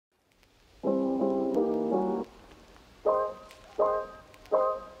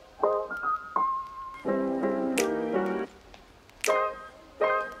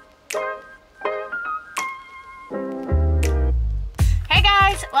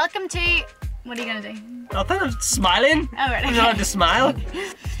welcome to... What are you gonna do? Nothing, I'm smiling. Oh, right, okay. I'm allowed to smile.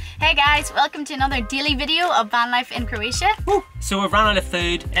 Hey guys, welcome to another daily video of van life in Croatia. Woo. So we've run out of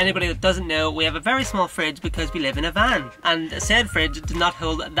food. Anybody that doesn't know, we have a very small fridge because we live in a van. And said fridge does not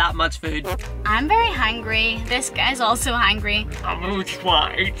hold that much food. I'm very hungry. This guy's also hungry. I'm gonna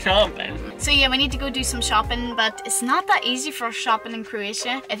try to eat something. So yeah, we need to go do some shopping, but it's not that easy for shopping in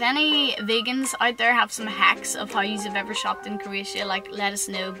Croatia. If any vegans out there have some hacks of how you've ever shopped in Croatia, like let us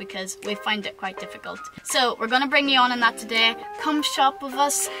know because we find it quite difficult. So we're gonna bring you on that today. Come shop with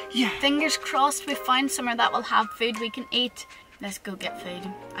us. Yeah. Fingers crossed we find somewhere that will have food we can eat. Let's go get food.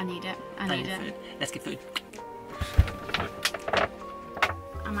 I need it. I need it. Food. Let's get food.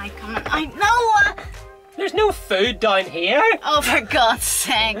 Am I coming? I know! There's no food down here. Oh, for God's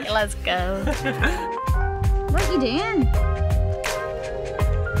sake, let's go. What are you doing?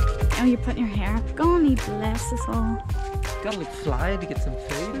 Oh, you're putting your hair up. Go on, bless us all. Gotta like fly to get some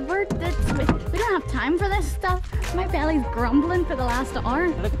food. We don't have time for this stuff. My belly's grumbling for the last hour.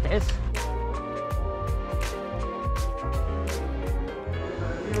 Look at this.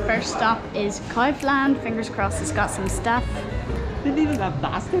 First stop is Kaufland. Fingers crossed it's got some stuff. They didn't even have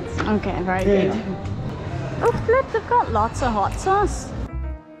baskets. Okay, very good. Oh look, they've got lots of hot sauce.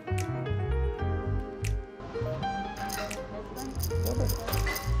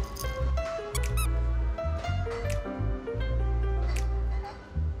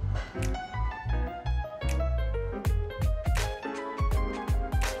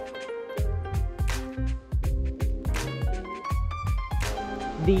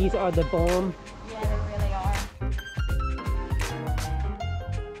 These are the bomb. Yeah, they really are.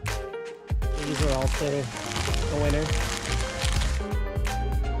 These are also a winner.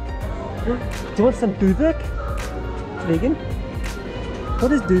 Do you want some duvik? Vegan?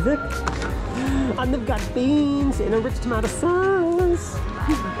 What is duvik? And they've got beans in a rich tomato sauce.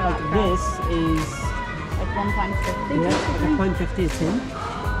 This is Like £1.50. yeah, £1.50 a tin.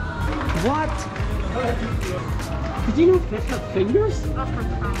 What? Did you know fish have fingers?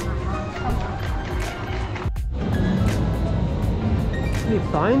 You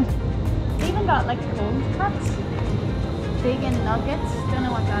found? They even got like cold cuts. Vegan nuggets. Don't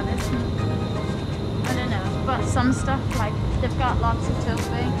know what that is. I don't know. But some stuff like they've got lots of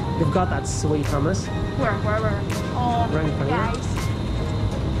tofu. They've got that sweet hummus. Where? Oh, Right in front of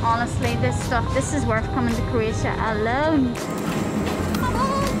guys. Honestly, this is worth coming to Croatia alone.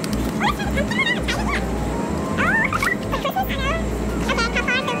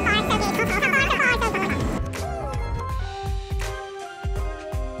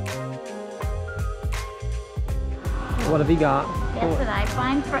 What have you got? Guess what I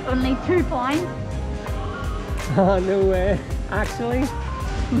find for only £2. Oh, no way. Actually?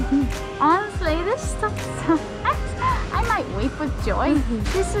 Honestly, this stuff so I might weep with joy.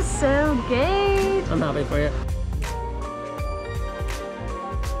 This is so good. I'm happy for you.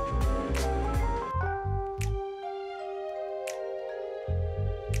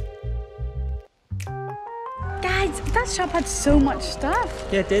 Guys, that shop had so much stuff.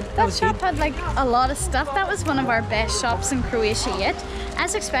 Yeah, it did. That shop had like a lot of stuff. That was one of our best shops in Croatia yet. I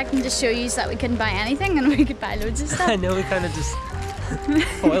was expecting to show you that we couldn't buy anything and we could buy loads of stuff. I know, we kind of just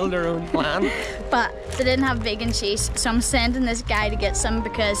foiled our own plan. But they didn't have vegan cheese, so I'm sending this guy to get some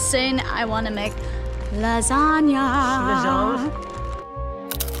because soon I want to make lasagna.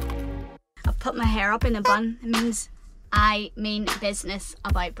 I'll put my hair up in a bun. It means I mean business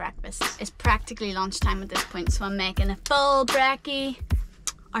about breakfast. It's practically lunchtime at this point, so I'm making a full brekkie,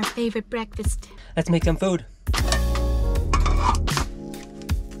 our favourite breakfast. Let's make some food.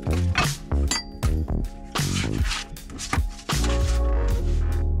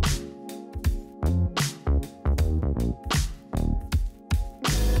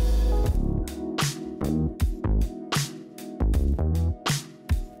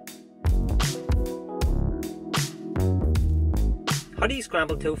 How do you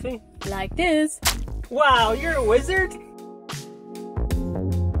scramble tofu? Like this. Wow, you're a wizard!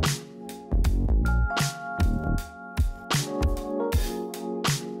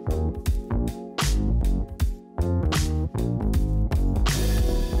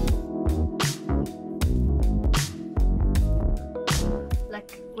 Look,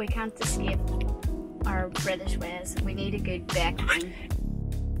 we can't escape our British ways. We need a good baking.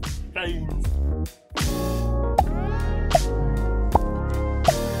 Beans.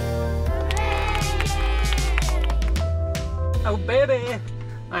 Oh baby!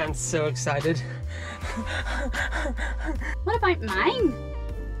 I am so excited. What about mine?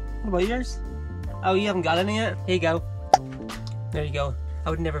 What about yours? Oh, you haven't got any yet? Here you go. There you go.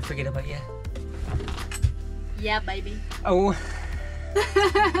 I would never forget about you. Yeah, baby. Oh,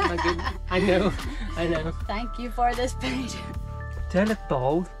 My goodness. I know. Thank you for this page. Do I look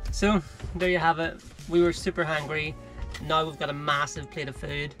bald? So, there you have it. We were super hungry. Now we've got a massive plate of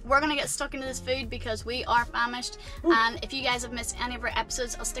food. We're gonna get stuck into this food because we are famished. And if you guys have missed any of our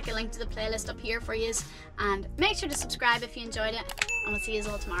episodes, I'll stick a link to the playlist up here for you. And make sure to subscribe if you enjoyed it. And we'll see you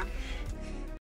all tomorrow.